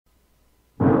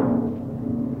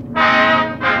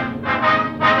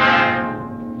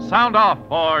Sound off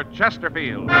for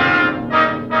Chesterfield.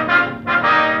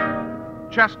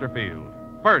 Chesterfield,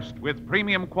 first with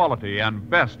premium quality and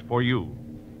best for you.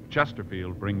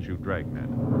 Chesterfield brings you Dragnet.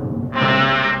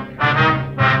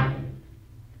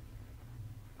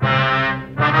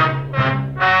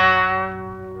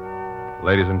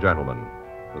 Ladies and gentlemen,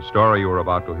 the story you are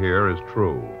about to hear is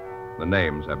true. The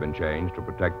names have been changed to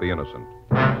protect the innocent.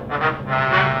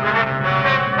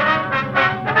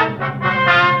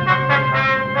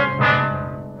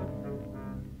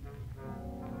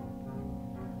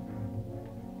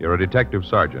 You're a detective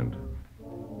sergeant.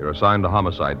 You're assigned to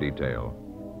homicide detail.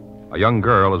 A young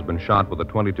girl has been shot with a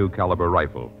 .22 caliber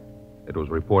rifle. It was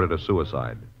reported as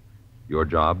suicide. Your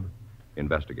job,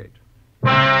 investigate.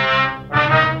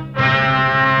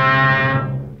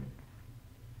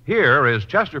 Here is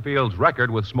Chesterfield's record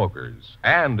with smokers,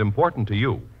 and important to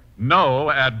you.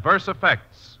 No adverse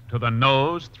effects to the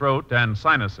nose, throat, and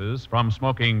sinuses from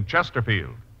smoking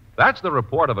Chesterfield. That's the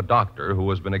report of a doctor who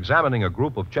has been examining a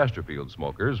group of Chesterfield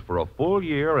smokers for a full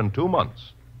year and 2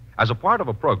 months as a part of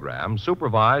a program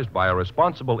supervised by a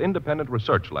responsible independent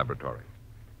research laboratory.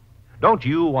 Don't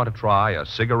you want to try a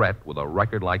cigarette with a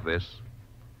record like this?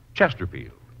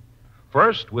 Chesterfield,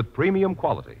 first with premium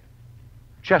quality.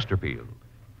 Chesterfield,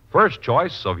 first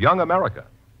choice of young America.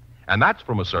 And that's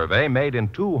from a survey made in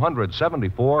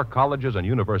 274 colleges and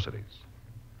universities.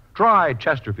 Try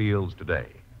Chesterfields today.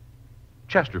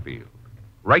 Chesterfield,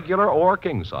 regular or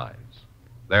king size.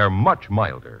 They're much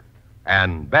milder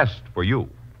and best for you.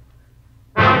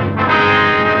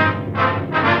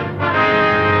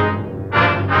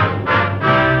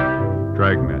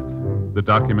 Dragnet, the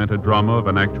documented drama of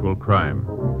an actual crime.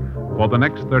 For the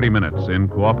next 30 minutes, in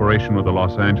cooperation with the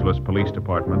Los Angeles Police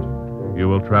Department, you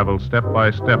will travel step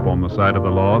by step on the side of the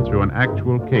law through an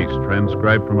actual case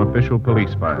transcribed from official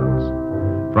police files.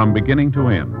 From beginning to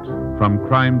end, from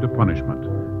crime to punishment,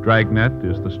 Dragnet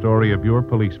is the story of your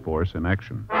police force in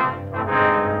action.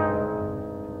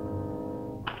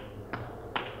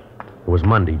 It was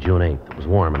Monday, June 8th. It was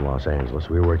warm in Los Angeles.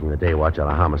 We were working the day watch out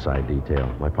of homicide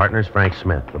detail. My partner's Frank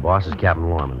Smith. The boss is Captain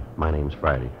Lorman. My name's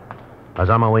Friday. I was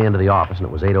on my way into the office, and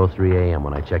it was 8:03 a.m.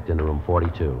 when I checked into room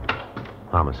 42.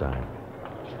 Homicide.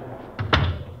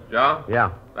 Joe?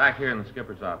 Yeah. Back here in the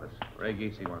skipper's office. Ray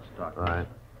Geesey wants to talk to All you. right.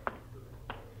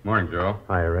 Morning, Joe.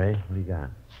 Hi, Ray. What do you got?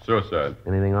 Suicide.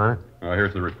 Anything on it?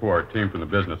 Here's the report. Team from the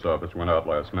business office went out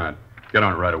last night. Get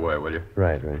on it right away, will you?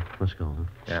 Right, Ray. Let's go, huh?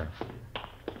 Yeah.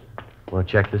 Want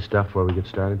to check this stuff before we get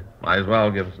started? Might as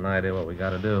well give us an idea what we got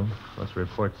to do. What's the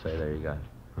report say there you got?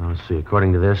 Let's see.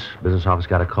 According to this, business office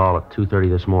got a call at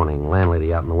 2:30 this morning.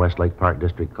 Landlady out in the Westlake Park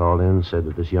district called in and said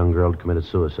that this young girl had committed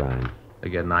suicide. They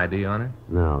get an ID on her?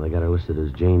 No, they got her listed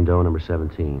as Jane Doe, number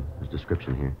 17. There's a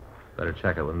description here. Better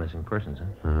check it with missing persons,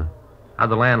 huh? Uh-huh.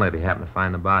 How'd the landlady happen to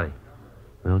find the body?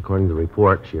 Well, according to the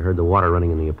report, she heard the water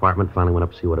running in the apartment, finally went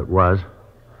up to see what it was.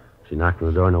 She knocked on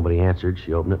the door, nobody answered.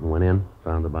 She opened it and went in,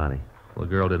 found the body. Well,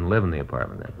 the girl didn't live in the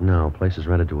apartment then. No, place is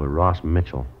rented to a Ross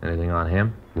Mitchell. Anything on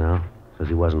him? No, says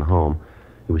he wasn't home.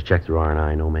 He was checked through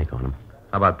R&I, no make on him.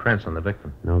 How about prints on the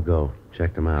victim? No go.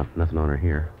 Checked him out. Nothing on her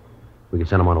here. We can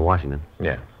send him on to Washington.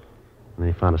 Yeah. And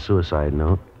they found a suicide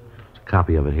note. There's a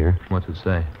copy of it here. What's it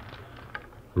say?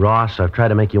 Ross, I've tried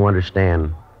to make you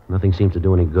understand. Nothing seems to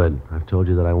do any good. I've told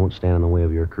you that I won't stand in the way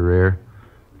of your career,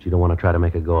 but you don't want to try to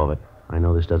make a go of it. I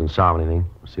know this doesn't solve anything.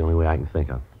 It's the only way I can think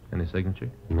of. Any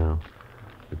signature? No.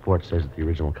 The report says that the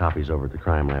original copy's over at the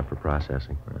crime lab for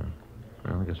processing.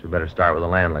 Well, I guess we better start with the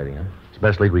landlady, huh? It's the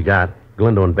best lead we got.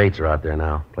 Galindo and Bates are out there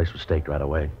now. Place was staked right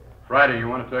away. Friday, you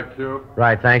want to talk too?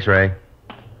 Right, thanks, Ray.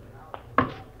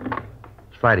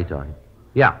 It's Friday talking.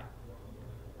 Yeah.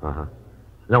 Uh-huh.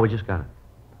 No, we just got it.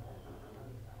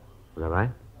 Was that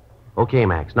right? Okay,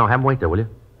 Max. No, have him wait there, will you?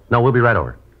 No, we'll be right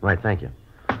over. Right, thank you.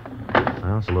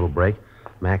 Well, it's a little break.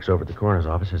 Max over at the coroner's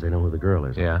office says they know who the girl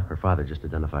is. Yeah? Her father just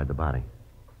identified the body.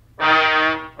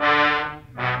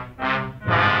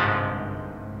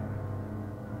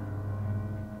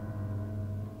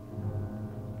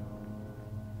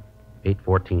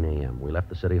 "8:14 a.m. We left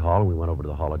the city hall and we went over to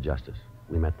the Hall of Justice.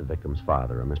 We met the victim's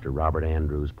father, a Mr. Robert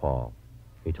Andrews Paul.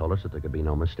 He told us that there could be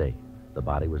no mistake. The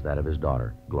body was that of his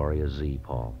daughter, Gloria Z.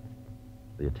 Paul.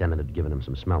 The attendant had given him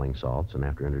some smelling salts, and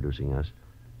after introducing us,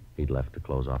 he'd left to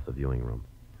close off the viewing room.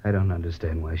 I don't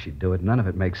understand why she'd do it. None of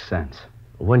it makes sense.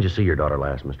 Well, when did you see your daughter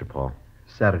last, Mr. Paul?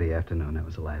 Saturday afternoon, that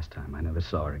was the last time. I never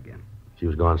saw her again. She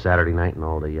was gone Saturday night and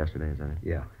all day yesterday, is that it?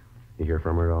 Yeah. You hear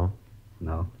from her at all?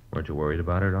 No. Weren't you worried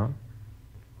about her at all?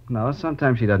 No,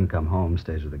 sometimes she doesn't come home,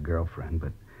 stays with a girlfriend,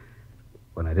 but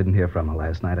when I didn't hear from her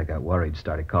last night, I got worried,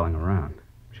 started calling around.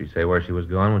 Did she say where she was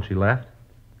going when she left?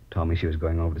 Told me she was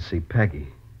going over to see Peggy.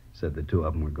 Said the two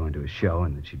of them were going to a show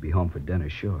and that she'd be home for dinner,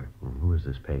 sure. Well, who is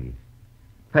this Peggy?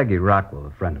 Peggy Rockwell,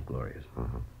 a friend of Gloria's.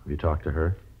 Uh-huh. Have you talked to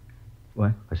her?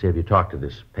 What? I say, have you talked to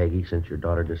this Peggy since your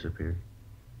daughter disappeared?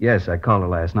 Yes, I called her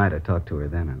last night. I talked to her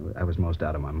then. I was most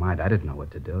out of my mind. I didn't know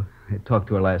what to do. I talked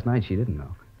to her last night. She didn't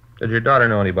know. Did your daughter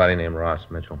know anybody named Ross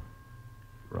Mitchell?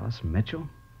 Ross Mitchell?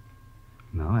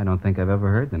 No, I don't think I've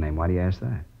ever heard the name. Why do you ask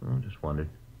that? Oh, just wondered.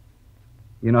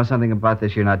 You know something about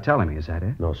this you're not telling me, is that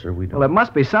it? No, sir, we don't. Well, it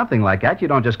must be something like that. You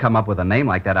don't just come up with a name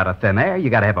like that out of thin air.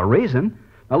 You got to have a reason.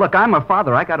 Now, look, I'm her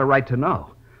father. I got a right to know.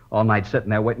 All night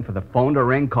sitting there waiting for the phone to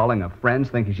ring, calling her friends,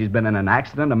 thinking she's been in an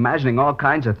accident, imagining all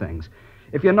kinds of things.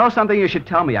 If you know something, you should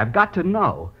tell me. I've got to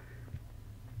know.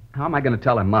 How am I going to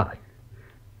tell her mother?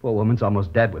 Poor woman's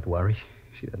almost dead with worry.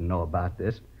 She doesn't know about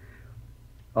this.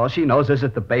 All she knows is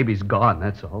that the baby's gone,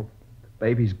 that's all. The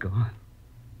baby's gone.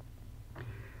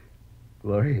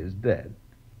 Gloria is dead.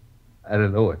 I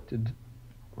don't know what to do.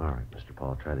 All right, Mr.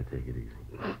 Paul, try to take it easy.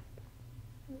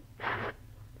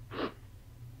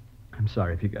 I'm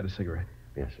sorry if you got a cigarette.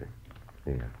 Yes, sir.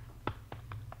 Here you go.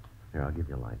 Here, I'll give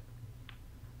you a light.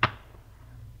 I'm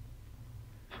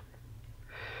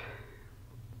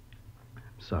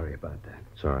sorry about that.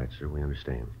 It's all right, sir. We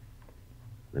understand.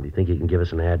 Now, do you think you can give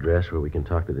us an address where we can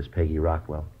talk to this Peggy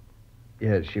Rockwell?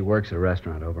 Yeah, she works at a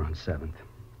restaurant over on 7th.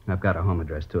 I've got a home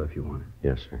address, too, if you want it.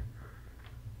 Yes, sir.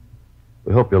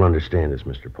 We hope you'll understand this,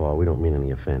 Mr. Paul. We don't mean any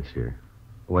offense here.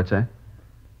 What's that?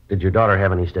 Did your daughter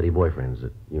have any steady boyfriends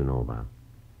that you know about?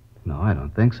 No, I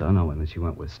don't think so. No one that she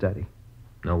went with steady.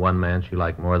 No one man she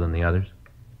liked more than the others?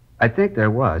 I think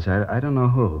there was. I don't know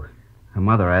who. Her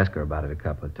mother asked her about it a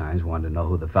couple of times, wanted to know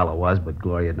who the fellow was, but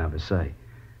Gloria'd never say.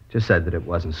 Just said that it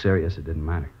wasn't serious, it didn't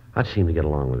matter. How'd you seem to get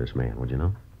along with this man, would you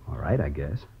know? All right, I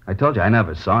guess. I told you I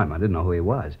never saw him. I didn't know who he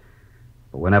was.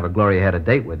 But whenever Gloria had a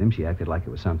date with him, she acted like it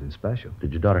was something special.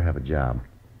 Did your daughter have a job?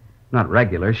 Not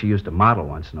regular. She used to model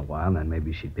once in a while, and then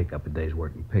maybe she'd pick up a day's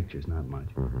work in pictures, not much.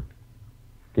 Mm-hmm.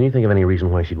 Can you think of any reason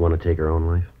why she'd want to take her own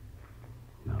life?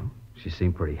 No. She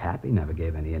seemed pretty happy, never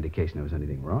gave any indication there was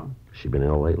anything wrong. Has she been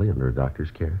ill lately, under a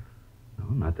doctor's care? No,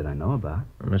 not that I know about.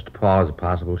 Well, Mr. Paul, is it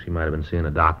possible she might have been seeing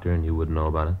a doctor and you wouldn't know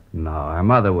about it? No, her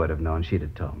mother would have known. She'd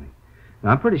have told me. Now,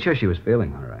 I'm pretty sure she was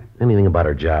feeling all right. Anything about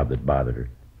her job that bothered her?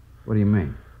 What do you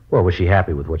mean? Well, was she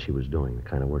happy with what she was doing, the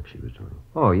kind of work she was doing?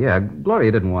 Oh, yeah.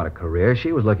 Gloria didn't want a career.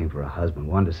 She was looking for a husband,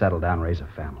 one to settle down and raise a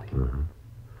family. Mm-hmm.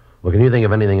 Well, can you think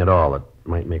of anything at all that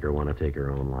might make her want to take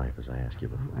her own life, as I asked you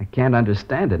before? I can't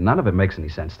understand it. None of it makes any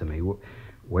sense to me.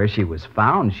 Where she was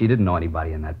found, she didn't know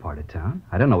anybody in that part of town.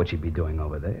 I don't know what she'd be doing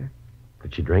over there.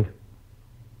 Did she drink?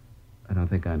 I don't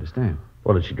think I understand.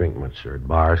 Well, did she drink much, sir?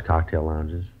 Bars, cocktail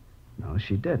lounges? No,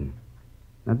 she didn't.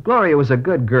 Now, Gloria was a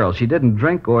good girl. She didn't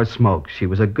drink or smoke. She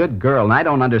was a good girl, and I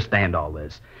don't understand all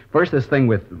this. First, this thing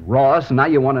with Ross, and now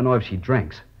you want to know if she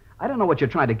drinks. I don't know what you're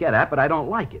trying to get at, but I don't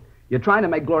like it. You're trying to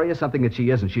make Gloria something that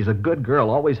she isn't. She's a good girl,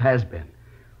 always has been.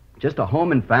 Just a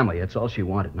home and family, that's all she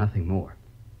wanted, nothing more.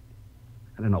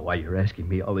 I don't know why you're asking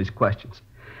me all these questions.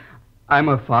 I'm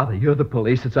her father. You're the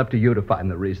police. It's up to you to find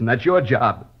the reason. That's your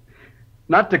job.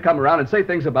 Not to come around and say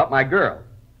things about my girl.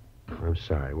 I'm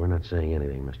sorry. We're not saying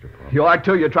anything, Mr. Paul. You are,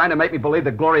 too. You're trying to make me believe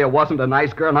that Gloria wasn't a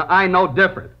nice girl. Now, I know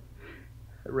different.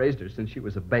 I raised her since she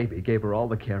was a baby, gave her all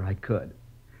the care I could.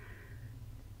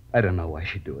 I don't know why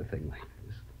she'd do a thing like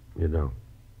this. You don't?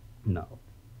 No.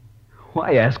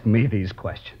 Why ask me these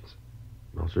questions?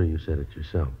 Well, sir, you said it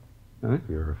yourself. Huh?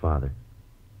 You're her father.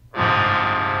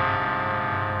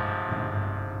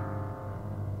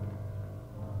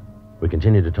 We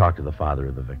continued to talk to the father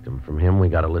of the victim. From him, we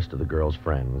got a list of the girl's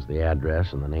friends, the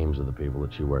address, and the names of the people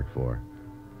that she worked for.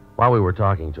 While we were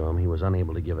talking to him, he was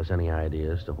unable to give us any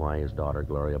idea as to why his daughter,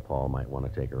 Gloria Paul, might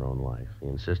want to take her own life. He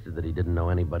insisted that he didn't know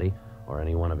anybody or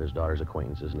any one of his daughter's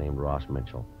acquaintances named Ross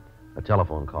Mitchell. A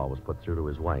telephone call was put through to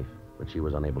his wife, but she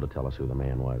was unable to tell us who the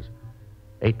man was.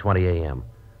 8:20 a.m.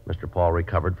 Mr. Paul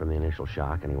recovered from the initial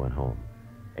shock, and he went home.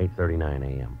 8:39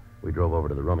 a.m. We drove over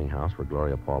to the rooming house where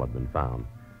Gloria Paul had been found.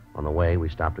 On the way, we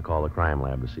stopped to call the crime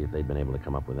lab to see if they'd been able to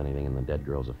come up with anything in the dead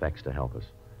girl's effects to help us.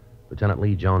 Lieutenant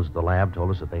Lee Jones at the lab told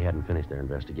us that they hadn't finished their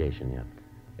investigation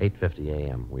yet. 8:50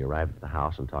 a.m. We arrived at the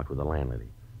house and talked with the landlady,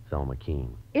 Thelma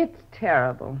Keene. It's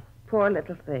terrible. Poor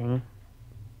little thing.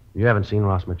 You haven't seen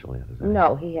Ross Mitchell yet, is that?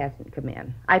 No, he hasn't come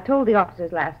in. I told the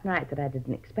officers last night that I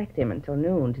didn't expect him until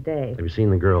noon today. Have you seen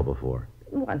the girl before?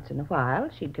 Once in a while,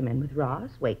 she'd come in with Ross,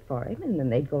 wait for him, and then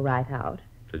they'd go right out.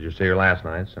 Did you see her last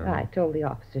night, son? I told the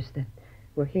officers that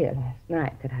were here last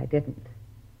night that I didn't.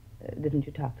 Didn't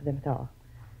you talk to them at all?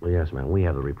 Well, yes, ma'am. We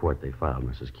have the report they filed,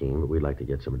 Mrs. Keene, but we'd like to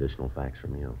get some additional facts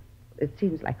from you. It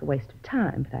seems like a waste of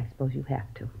time, but I suppose you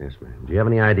have to. Yes, ma'am. Do you have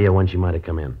any idea when she might have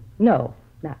come in? No,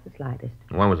 not the slightest.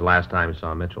 When was the last time you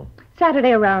saw Mitchell?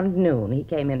 Saturday around noon, he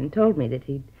came in and told me that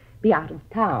he'd be out of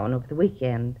town over the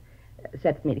weekend.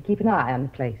 Said for me to keep an eye on the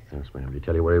place. Yes, ma'am. Did he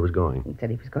tell you where he was going? He said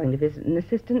he was going to visit an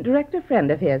assistant director friend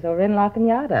of his over in La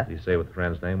Cañada. Did you say what the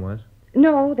friend's name was?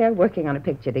 No, they're working on a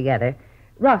picture together.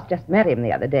 Ross just met him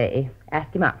the other day.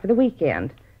 Asked him out for the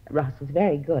weekend. Ross was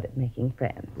very good at making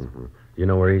friends. Mm-hmm. Do you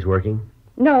know where he's working?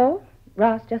 No,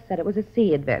 Ross just said it was a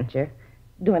sea adventure.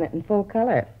 Doing it in full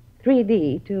color.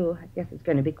 3D, too. I guess it's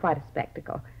going to be quite a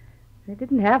spectacle. They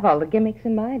didn't have all the gimmicks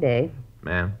in my day.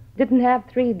 Ma'am? Didn't have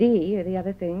 3D or the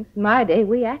other things. In my day,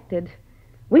 we acted.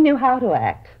 We knew how to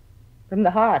act. From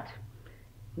the heart.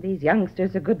 These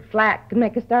youngsters are good flack. Can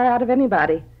make a star out of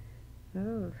anybody.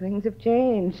 Oh, things have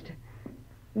changed.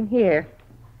 And here,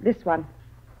 this one.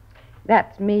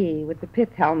 That's me with the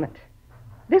pith helmet.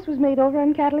 This was made over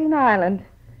on Catalina Island.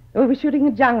 We were shooting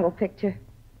a jungle picture.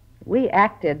 We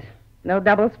acted. No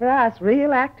doubles for us.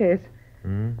 Real actors.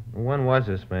 When was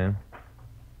this, ma'am?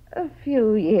 A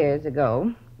few years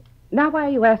ago. Now, why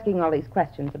are you asking all these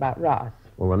questions about Ross?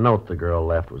 Well, the note the girl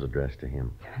left was addressed to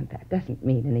him. That doesn't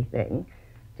mean anything.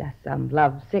 Just some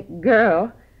lovesick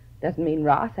girl. Doesn't mean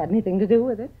Ross had anything to do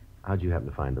with it. How'd you happen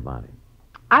to find the body?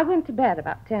 I went to bed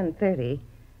about 10:30.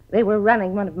 They were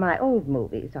running one of my old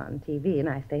movies on TV, and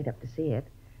I stayed up to see it.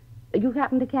 You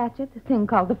happened to catch it? A thing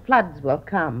called The Floods Will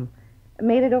Come.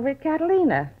 Made it over at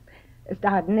Catalina. It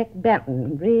starred Nick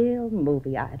Benton, real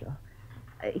movie idol.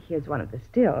 Here's one of the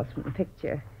stills from the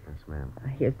picture. Yes, ma'am.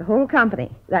 Here's the whole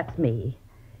company. That's me.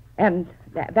 And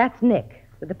that's Nick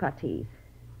with the puttees.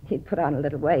 He'd put on a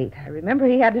little weight. I remember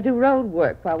he had to do road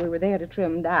work while we were there to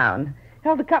trim down.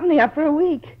 Held the company up for a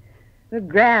week. A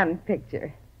grand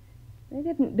picture. They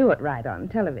didn't do it right on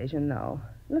television, though.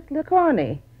 Looked a little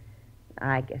corny.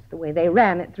 I guess the way they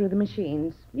ran it through the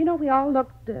machines. You know, we all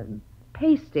looked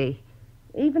pasty.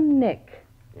 Even Nick.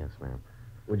 Yes, ma'am.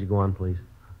 Would you go on, please?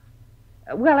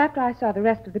 Well, after I saw the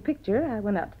rest of the picture, I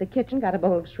went out to the kitchen, got a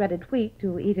bowl of shredded wheat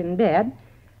to eat in bed,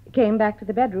 came back to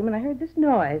the bedroom, and I heard this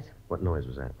noise. What noise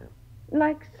was that, ma'am?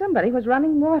 Like somebody was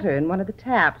running water in one of the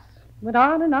taps. Went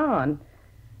on and on.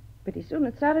 Pretty soon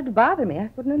it started to bother me. I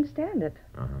couldn't understand it.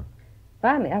 Uh-huh.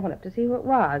 Finally, I went up to see who it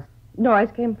was. Noise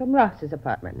came from Ross's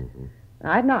apartment. Mm-hmm.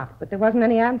 I knocked, but there wasn't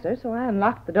any answer, so I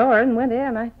unlocked the door and went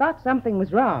in. I thought something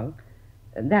was wrong.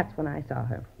 And that's when I saw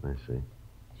her. I see.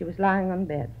 She was lying on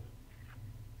bed.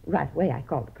 Right away, I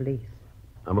called the police.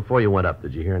 Before you went up,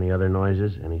 did you hear any other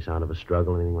noises? Any sound of a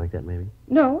struggle, anything like that, maybe?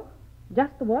 No,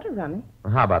 just the water running.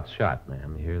 Well, how about the shot,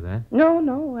 ma'am? You hear that?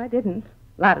 No, I didn't.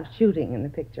 A lot of shooting in the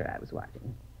picture I was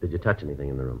watching. Did you touch anything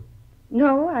in the room?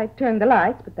 No, I turned the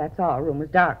lights, but that's all. The room was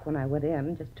dark when I went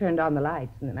in. Just turned on the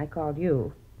lights, and then I called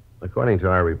you. According to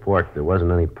our report, there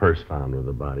wasn't any purse found with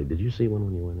the body. Did you see one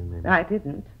when you went in there? I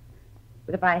didn't.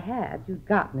 But if I had, you'd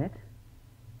gotten it.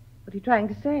 What are you trying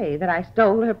to say? That I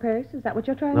stole her purse? Is that what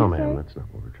you're trying No, to say? ma'am, that's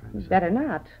not what we're trying to say. Better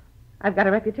not. I've got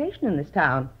a reputation in this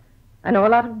town. I know a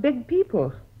lot of big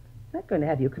people. I'm not going to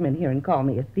have you come in here and call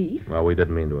me a thief. Well, we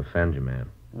didn't mean to offend you,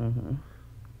 ma'am. Mm-hmm.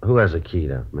 Who has a key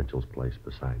to Mitchell's place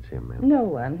besides him, ma'am? No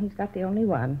one. He's got the only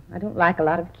one. I don't like a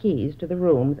lot of keys to the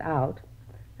rooms out.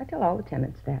 I tell all the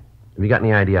tenants that. Have you got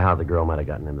any idea how the girl might have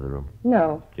gotten into the room?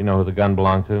 No. Do you know who the gun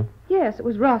belonged to? Yes, it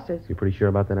was Ross's. You pretty sure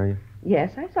about that, are you?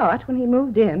 Yes, I saw it when he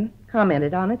moved in.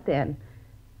 Commented on it then.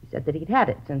 He said that he'd had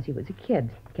it since he was a kid.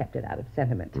 Kept it out of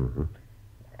sentiment. Mm-hmm.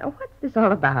 What's this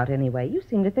all about, anyway? You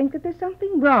seem to think that there's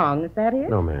something wrong. Is that it?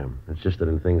 No, ma'am. It's just that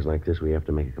in things like this, we have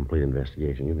to make a complete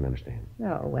investigation. You can understand.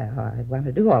 Oh, well, I want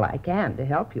to do all I can to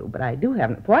help you, but I do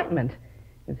have an appointment.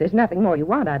 If there's nothing more you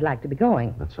want, I'd like to be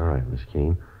going. That's all right, Miss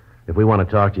Keene. If we want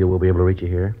to talk to you, we'll be able to reach you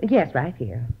here. Yes, right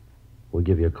here. We'll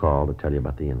give you a call to tell you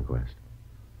about the inquest.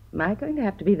 Am I going to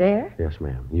have to be there? Yes,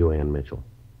 ma'am. You and Mitchell.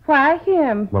 Why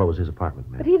him? Well, it was his apartment,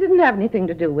 ma'am. But he didn't have anything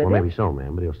to do with Well, it. maybe so,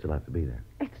 ma'am, but he'll still have to be there.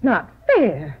 It's not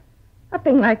fair. A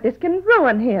thing like this can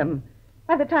ruin him.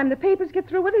 By the time the papers get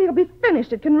through with it, he'll be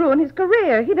finished. It can ruin his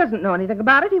career. He doesn't know anything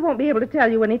about it. He won't be able to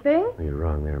tell you anything. Well, you're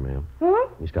wrong there, ma'am. Huh?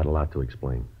 He's got a lot to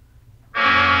explain.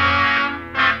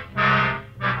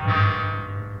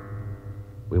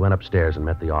 We went upstairs and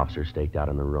met the officer staked out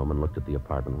in the room and looked at the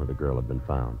apartment where the girl had been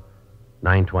found.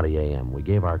 9:20 a.m. We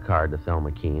gave our card to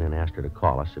Thelma Keene and asked her to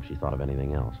call us if she thought of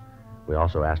anything else. We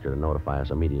also asked her to notify us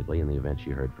immediately in the event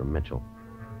she heard from Mitchell.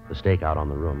 The stakeout on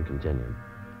the room continued.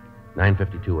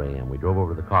 9:52 a.m. We drove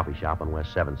over to the coffee shop on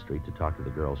West 7th Street to talk to the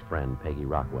girl's friend, Peggy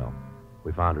Rockwell.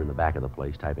 We found her in the back of the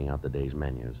place typing out the day's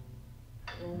menus.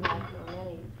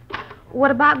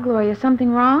 What about Gloria?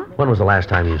 Something wrong? When was the last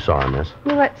time you saw her, miss?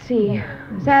 Well, let's see.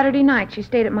 Saturday night, she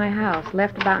stayed at my house.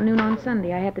 Left about noon on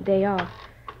Sunday. I had the day off.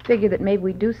 Figured that maybe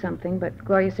we'd do something, but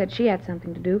Gloria said she had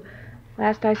something to do.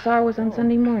 Last I saw her was on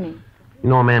Sunday morning. You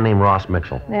know a man named Ross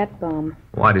Mitchell? That bum.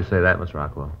 Why do you say that, Miss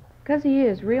Rockwell? 'Cause he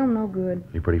is. Real no good.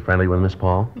 You pretty friendly with Miss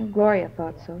Paul? Well, Gloria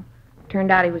thought so.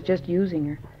 Turned out he was just using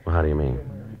her. Well, how do you mean?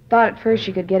 Thought at first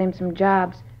she could get him some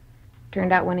jobs.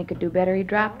 Turned out when he could do better, he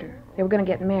dropped her. They were going to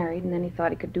get married, and then he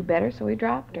thought he could do better, so he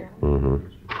dropped her. Mm-hmm.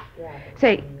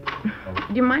 Say,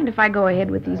 do you mind if I go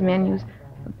ahead with these menus?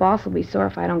 The boss will be sore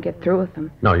if I don't get through with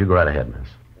them. No, you go right ahead,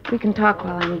 miss. We can talk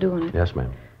while I'm doing it. Yes,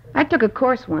 ma'am. I took a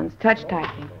course once, touch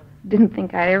typing. Didn't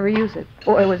think I'd ever use it.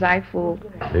 Boy, was I fooled.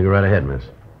 You go right ahead, miss.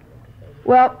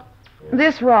 Well,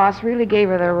 this Ross really gave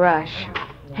her the rush.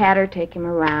 Had her take him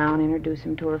around, introduce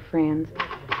him to her friends.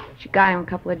 She got him a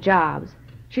couple of jobs.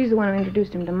 She's the one who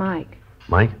introduced him to Mike.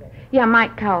 Mike? Yeah,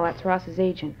 Mike Cowell, that's Ross's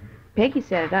agent. Peggy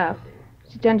set it up.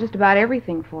 She's done just about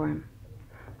everything for him.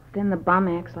 Then the bum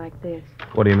acts like this.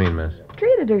 What do you mean, miss?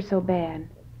 Treated her so bad.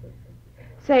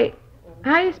 Say,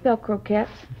 how do you spell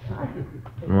croquettes?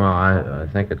 Well, I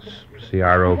think it's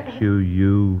Croquettes.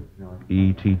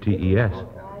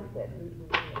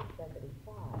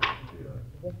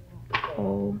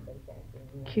 O-Q-E-T-T-E-S.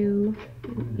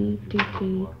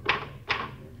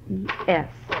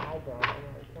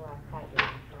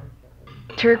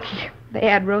 Turkey. They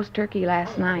had roast turkey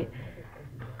last night.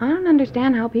 I don't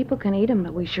understand how people can eat them,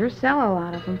 but we sure sell a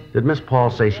lot of them. Did Miss Paul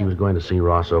say she was going to see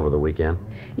Ross over the weekend?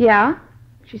 Yeah.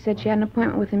 She said she had an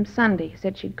appointment with him Sunday.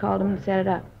 Said she'd called him and set it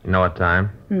up. You know what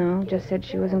time? No, just said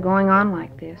she wasn't going on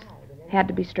like this. Had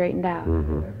to be straightened out.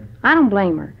 Mm-hmm. I don't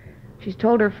blame her. She's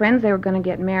told her friends they were going to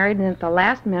get married, and at the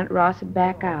last minute, Ross would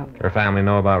back out. Her family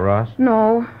know about Ross?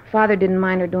 No. Father didn't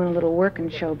mind her doing a little work in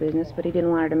show business, but he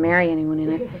didn't want her to marry anyone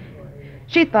in it.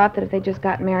 She thought that if they just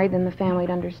got married, then the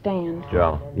family'd understand.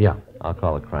 Joe. Yeah. I'll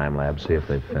call the crime lab, see if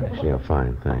they've finished. Yeah,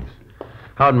 fine, thanks.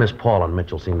 How'd Miss Paul and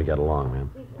Mitchell seem to get along, ma'am?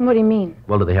 What do you mean?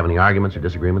 Well, did they have any arguments or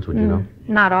disagreements, would you know?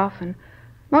 Not often.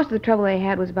 Most of the trouble they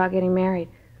had was about getting married.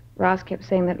 Ross kept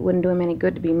saying that it wouldn't do him any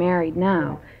good to be married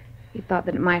now. He thought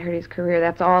that it might hurt his career.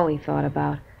 That's all he thought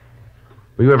about.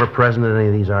 Were you ever present at any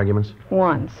of these arguments?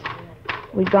 Once.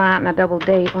 We'd gone out on a double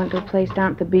date, went to a place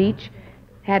down at the beach,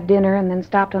 had dinner, and then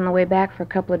stopped on the way back for a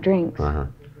couple of drinks. Uh-huh.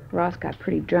 Ross got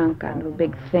pretty drunk, got into a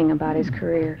big thing about his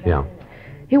career. Yeah.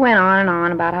 He went on and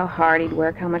on about how hard he'd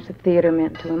work, how much the theater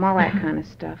meant to him, all that kind of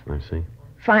stuff. I see.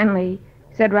 Finally,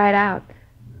 he said right out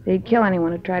that he'd kill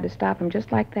anyone who tried to stop him,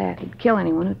 just like that. He'd kill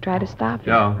anyone who tried to stop him.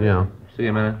 Joe. Yeah. See you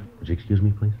a minute. Would you excuse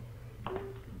me, please?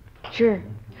 Sure.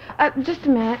 Just a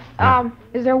minute.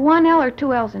 Is there one L or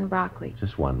two L's in broccoli?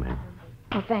 Just one, ma'am.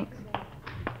 Oh, thanks.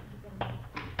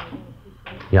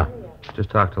 Yeah.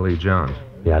 Just talked to Lee Jones.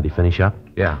 Yeah, did he finish up?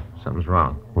 Yeah, something's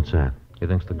wrong. What's that? He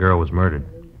thinks the girl was murdered.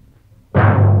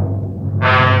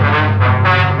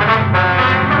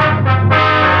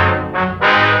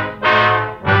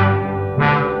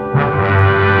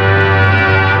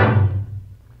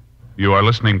 You are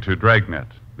listening to Dragnet,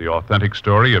 the authentic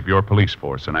story of your police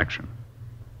force in action.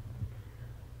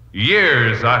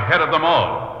 Years ahead of them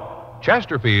all.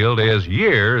 Chesterfield is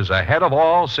years ahead of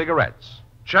all cigarettes.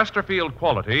 Chesterfield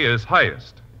quality is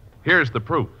highest. Here's the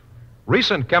proof.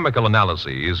 Recent chemical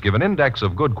analyses give an index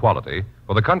of good quality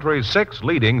for the country's 6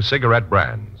 leading cigarette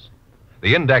brands.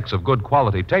 The index of good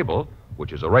quality table,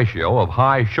 which is a ratio of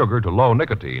high sugar to low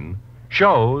nicotine,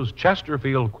 shows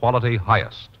Chesterfield quality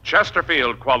highest.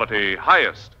 Chesterfield quality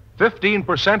highest.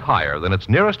 15% higher than its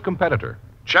nearest competitor.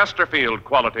 Chesterfield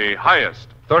quality highest.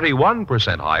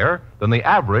 31% higher than the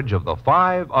average of the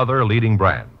 5 other leading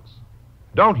brands.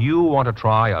 Don't you want to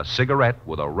try a cigarette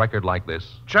with a record like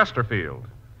this? Chesterfield.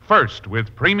 First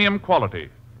with premium quality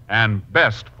and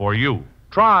best for you.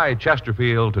 Try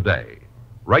Chesterfield today.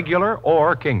 Regular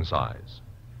or king size.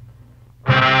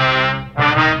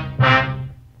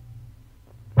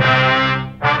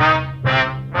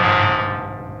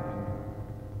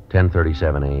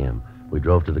 10:37 a.m. We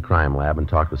drove to the crime lab and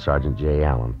talked with Sergeant J.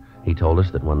 Allen. He told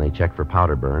us that when they checked for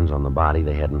powder burns on the body,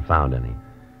 they hadn't found any.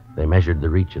 They measured the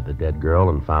reach of the dead girl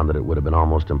and found that it would have been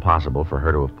almost impossible for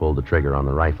her to have pulled the trigger on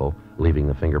the rifle, leaving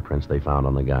the fingerprints they found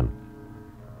on the gun.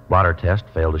 Blotter test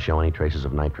failed to show any traces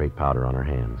of nitrate powder on her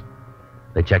hands.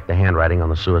 They checked the handwriting on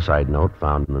the suicide note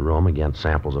found in the room against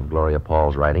samples of Gloria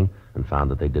Paul's writing and found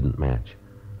that they didn't match.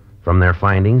 From their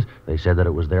findings, they said that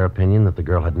it was their opinion that the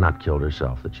girl had not killed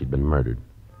herself, that she'd been murdered.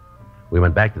 We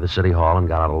went back to the city hall and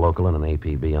got out a local and an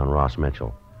APB on Ross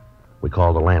Mitchell. We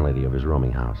called the landlady of his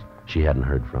rooming house. She hadn't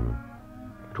heard from him.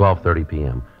 12:30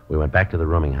 p.m., we went back to the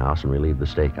rooming house and relieved the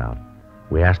stakeout.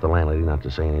 We asked the landlady not to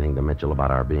say anything to Mitchell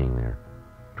about our being there.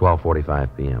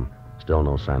 12:45 p.m. Still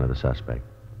no sign of the suspect.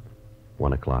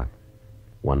 1 o'clock.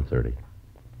 1:30.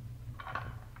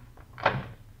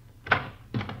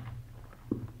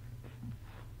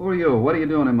 Who are you? What are you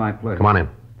doing in my place? Come on in.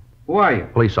 Who are you?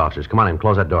 Police officers, come on in.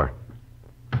 Close that door.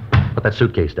 Put that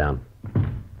suitcase down.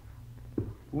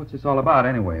 What's this all about,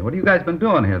 anyway? What have you guys been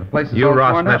doing here? The place is You all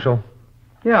Ross torn up. Mitchell?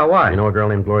 Yeah, why? You know a girl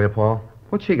named Gloria Paul?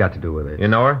 What's she got to do with it? You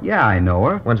know her? Yeah, I know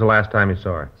her. When's the last time you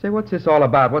saw her? Say, what's this all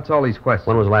about? What's all these questions?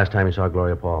 When was the last time you saw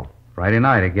Gloria Paul? Friday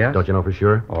night, I guess. Don't you know for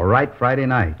sure? All right, Friday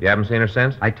night. You haven't seen her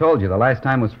since? I told you, the last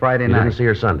time was Friday You night. didn't see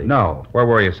her Sunday? No. Where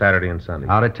were you Saturday and Sunday?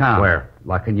 Out of town. Where?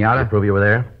 La Can you Cañada. prove you were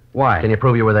there? Why? Can you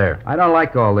prove you were there? I don't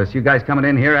like all this. You guys coming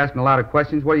in here asking a lot of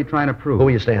questions. What are you trying to prove? Who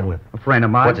are you staying with? A friend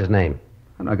of mine. What's his name?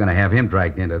 I'm not going to have him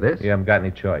dragged into this. You haven't got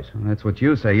any choice. That's what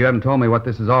you say. You haven't told me what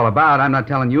this is all about. I'm not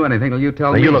telling you anything till you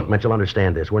tell Now, me. you look, Mitchell,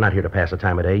 understand this. We're not here to pass the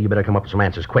time of day. You better come up with some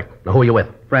answers quick. Now, who are you with?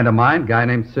 Friend of mine, guy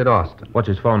named Sid Austin. What's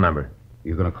his phone number?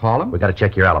 You going to call him? We got to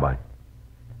check your alibi.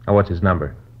 Oh, what's his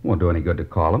number? Won't do any good to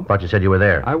call him. Thought you said you were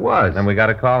there. I was. Then we got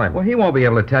to call him. Well, he won't be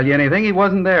able to tell you anything. He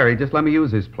wasn't there. He just let me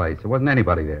use his place. There wasn't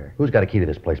anybody there. Who's got a key to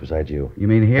this place besides you? You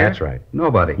mean here? That's right.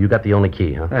 Nobody. You got the only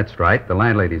key, huh? That's right. The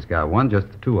landlady's got one, just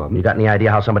the two of them. You got any idea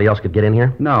how somebody else could get in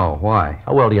here? No, why?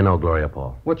 How well do you know Gloria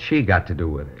Paul? What's she got to do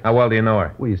with it? How well do you know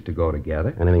her? We used to go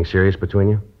together. Anything serious between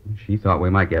you? She thought we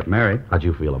might get married. How'd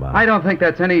you feel about it? I don't think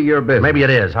that's any of your business. Maybe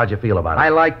it is. How'd you feel about it? I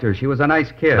liked her. She was a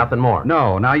nice kid. Nothing more.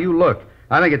 No, now you look.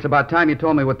 I think it's about time you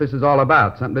told me what this is all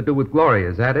about. Something to do with Gloria,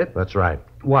 is that it? That's right.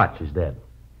 What? She's dead.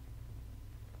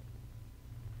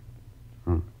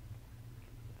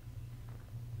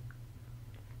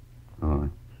 Oh.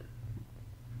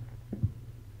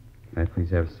 Can I please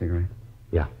have a cigarette?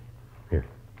 Yeah. Here.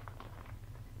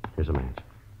 Here's a match.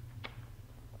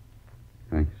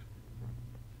 Thanks.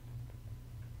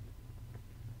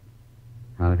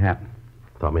 How'd it happen?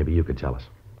 Thought maybe you could tell us.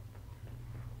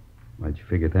 Why'd you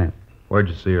figure that? Where'd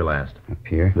you see her last? Up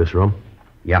here? This room?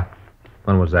 Yeah.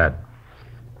 When was that?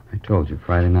 I told you,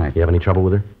 Friday night. You have any trouble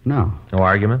with her? No. No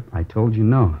argument? I told you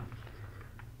no.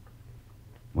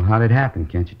 Well, how'd it happen?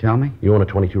 Can't you tell me? You own a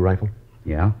 .22 rifle?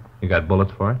 Yeah. You got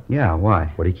bullets for it? Yeah,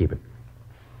 why? Where do you keep it?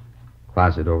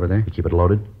 Closet over there. You keep it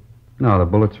loaded? No, the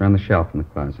bullets are on the shelf in the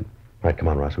closet. All right, come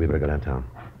on, Ross. We better go downtown.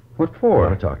 What I for?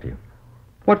 want to talk to you.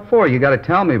 What for? You got to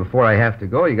tell me before I have to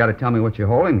go. You got to tell me what you're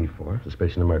holding me for.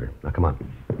 Suspicion of murder. Now, come on.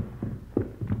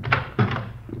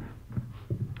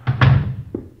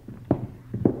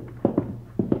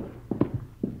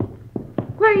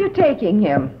 Where are you taking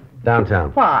him?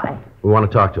 Downtown. Why? We want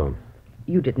to talk to him.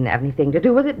 You didn't have anything to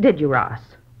do with it, did you, Ross?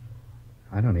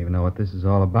 I don't even know what this is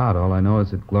all about. All I know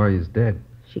is that Gloria's dead.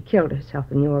 She killed herself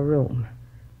in your room.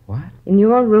 What? In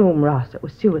your room, Ross. It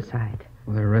was suicide.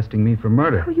 Well, they're arresting me for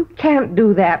murder. Oh, you can't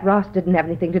do that. Ross didn't have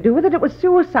anything to do with it. It was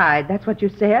suicide. That's what you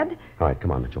said. All right,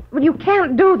 come on, Mitchell. Well, you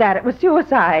can't do that. It was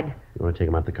suicide. You want to take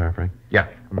him out the car, Frank? Yeah.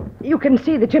 Come on. You can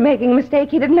see that you're making a mistake.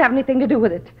 He didn't have anything to do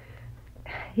with it.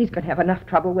 He's going to have enough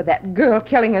trouble with that girl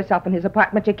killing herself in his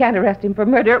apartment. You can't arrest him for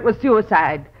murder. It was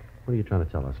suicide. What are you trying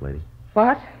to tell us, lady?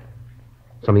 What?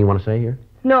 Something you want to say here?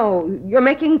 No, you're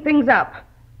making things up.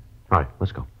 All right,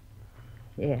 let's go.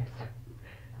 Yes.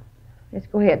 Yes,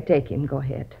 go ahead. Take him. Go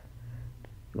ahead.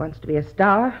 He wants to be a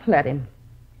star. Let him.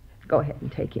 Go ahead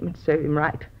and take him and serve him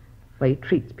right. The way he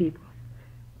treats people.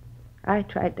 I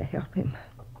tried to help him.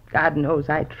 God knows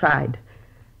I tried.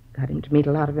 Got him to meet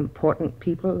a lot of important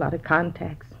people, a lot of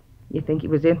contacts. You think he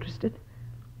was interested?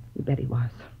 You bet he was.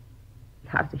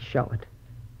 How does he show it?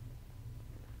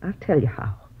 I'll tell you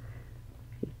how.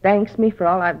 He thanks me for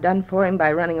all I've done for him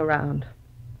by running around,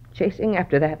 chasing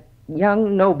after that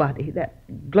young nobody, that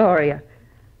Gloria.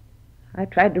 I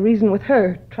tried to reason with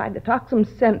her, tried to talk some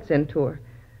sense into her.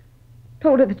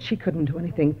 Told her that she couldn't do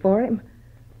anything for him.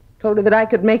 Told her that I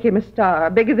could make him a star,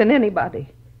 bigger than anybody.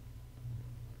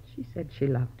 She said she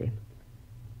loved him.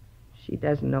 She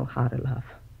doesn't know how to love.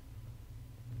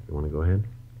 You want to go ahead?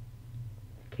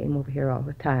 Came over here all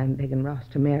the time, begging Ross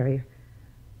to marry her.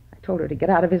 I told her to get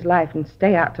out of his life and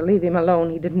stay out, to leave him alone.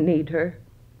 He didn't need her.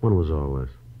 When was all this?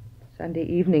 Sunday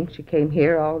evening, she came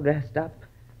here all dressed up.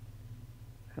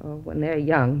 Oh, when they're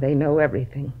young, they know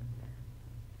everything.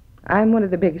 I'm one of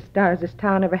the biggest stars this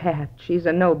town ever had. She's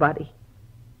a nobody.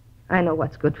 I know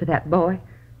what's good for that boy.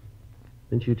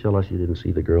 Didn't you tell us you didn't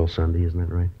see the girl Sunday, isn't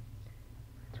that right?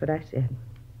 That's what I said.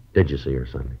 Did you see her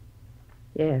Sunday?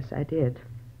 Yes, I did.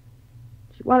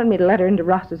 She wanted me to let her into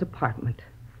Ross's apartment.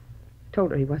 I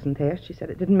told her he wasn't there. She said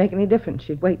it didn't make any difference.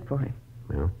 She'd wait for him.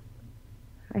 Yeah?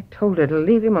 I told her to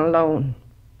leave him alone.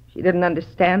 She didn't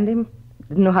understand him,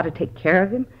 didn't know how to take care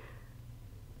of him.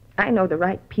 I know the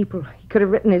right people. He could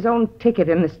have written his own ticket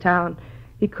in this town.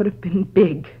 He could have been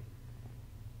big.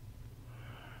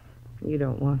 You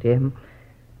don't want him.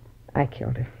 I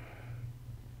killed her.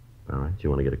 All right. Do you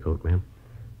want to get a coat, ma'am?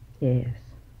 Yes.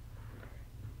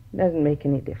 Doesn't make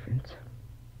any difference.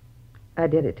 I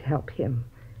did it to help him.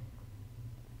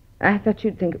 I thought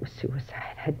you'd think it was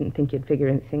suicide. I didn't think you'd figure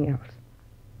anything else.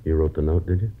 You wrote the note,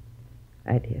 did you?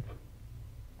 I did.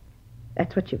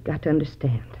 That's what you've got to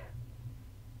understand.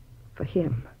 For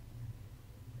him,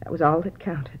 that was all that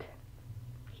counted.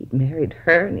 He'd married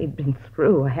her and he'd been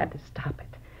through. I had to stop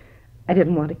it. I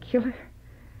didn't want to kill her.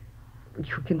 But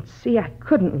you can see I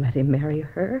couldn't let him marry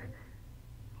her.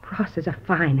 Ross is a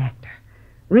fine actor.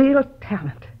 Real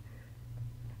talent.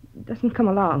 Doesn't come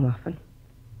along often.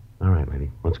 All right, lady.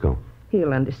 Let's go.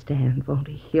 He'll understand, won't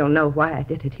he? He'll know why I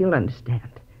did it. He'll understand.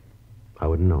 I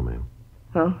wouldn't know, ma'am.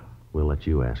 Oh? We'll let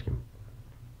you ask him.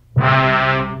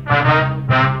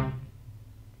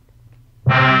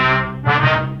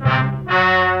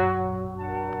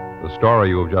 The story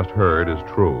you have just heard is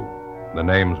true. The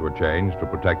names were changed to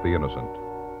protect the innocent.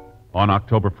 On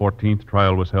October 14th,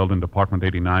 trial was held in Department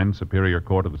 89, Superior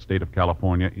Court of the State of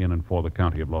California, in and for the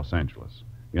County of Los Angeles.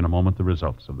 In a moment, the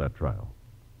results of that trial.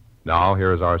 Now,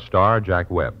 here is our star, Jack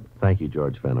Webb. Thank you,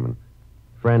 George Fenneman.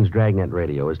 Friends, Dragnet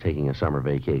Radio is taking a summer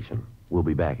vacation. We'll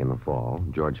be back in the fall.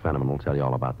 George Fenneman will tell you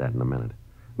all about that in a minute.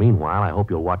 Meanwhile, I hope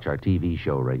you'll watch our TV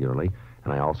show regularly,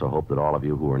 and I also hope that all of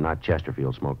you who are not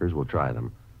Chesterfield smokers will try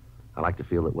them. I like to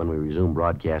feel that when we resume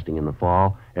broadcasting in the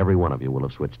fall, every one of you will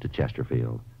have switched to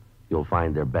Chesterfield. You'll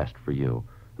find their best for you.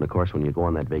 And, of course, when you go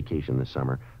on that vacation this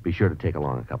summer, be sure to take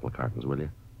along a couple of cartons, will you?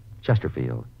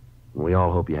 Chesterfield. And we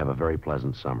all hope you have a very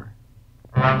pleasant summer.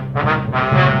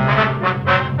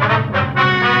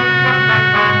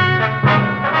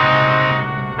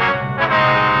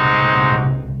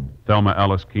 Thelma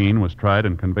Alice Keene was tried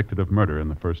and convicted of murder in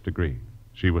the first degree.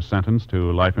 She was sentenced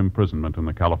to life imprisonment in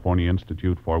the California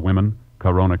Institute for Women,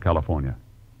 Corona, California.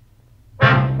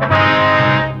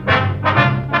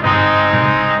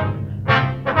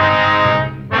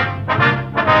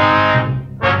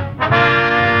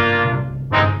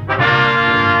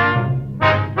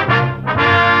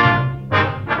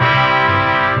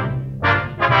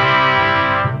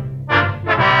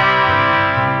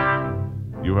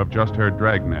 You have just heard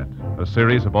Dragnet, a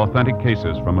series of authentic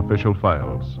cases from official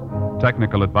files.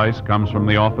 Technical advice comes from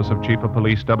the Office of Chief of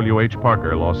Police W.H.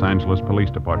 Parker, Los Angeles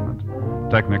Police Department.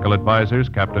 Technical advisors,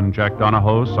 Captain Jack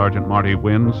Donahoe, Sergeant Marty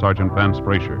Wynn, Sergeant Vance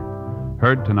Brasher.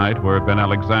 Heard tonight were Ben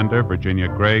Alexander, Virginia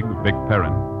Gregg, Vic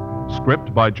Perrin.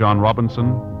 Script by John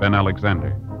Robinson, Ben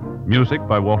Alexander. Music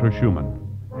by Walter Schumann.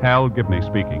 Hal Gibney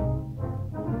speaking.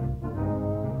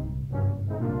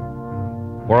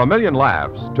 For a million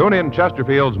laughs, tune in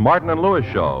Chesterfield's Martin and Lewis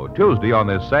show, Tuesday on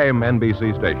this same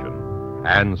NBC station.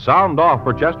 And sound off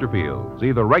for Chesterfields,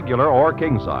 either regular or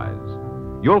king size.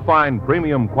 You'll find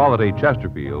premium quality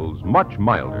Chesterfields much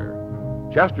milder.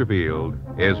 Chesterfield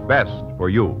is best for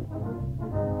you.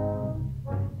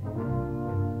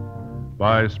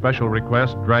 By special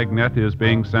request, Dragnet is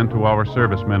being sent to our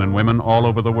servicemen and women all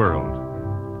over the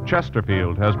world.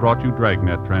 Chesterfield has brought you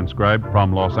Dragnet, transcribed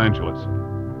from Los Angeles.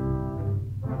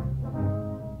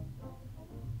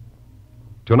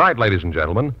 Tonight, ladies and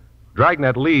gentlemen,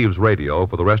 Dragnet leaves radio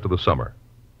for the rest of the summer.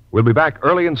 We'll be back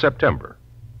early in September.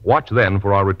 Watch then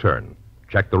for our return.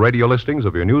 Check the radio listings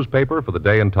of your newspaper for the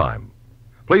day and time.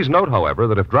 Please note, however,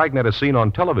 that if Dragnet is seen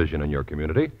on television in your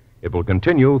community, it will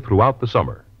continue throughout the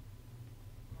summer.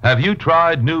 Have you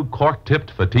tried new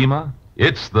cork-tipped Fatima?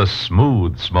 It's the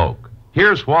smooth smoke.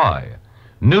 Here's why.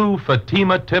 New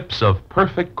Fatima tips of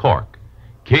perfect cork,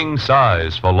 king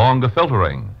size for longer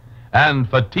filtering, and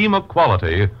Fatima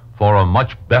quality for a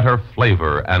much better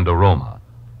flavor and aroma.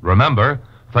 Remember,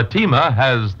 Fatima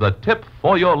has the tip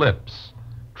for your lips.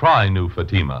 Try new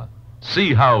Fatima.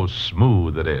 See how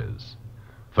smooth it is.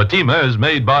 Fatima is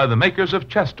made by the makers of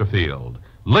Chesterfield,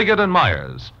 Liggett and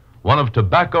Myers, one of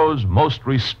tobacco's most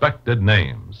respected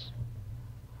names.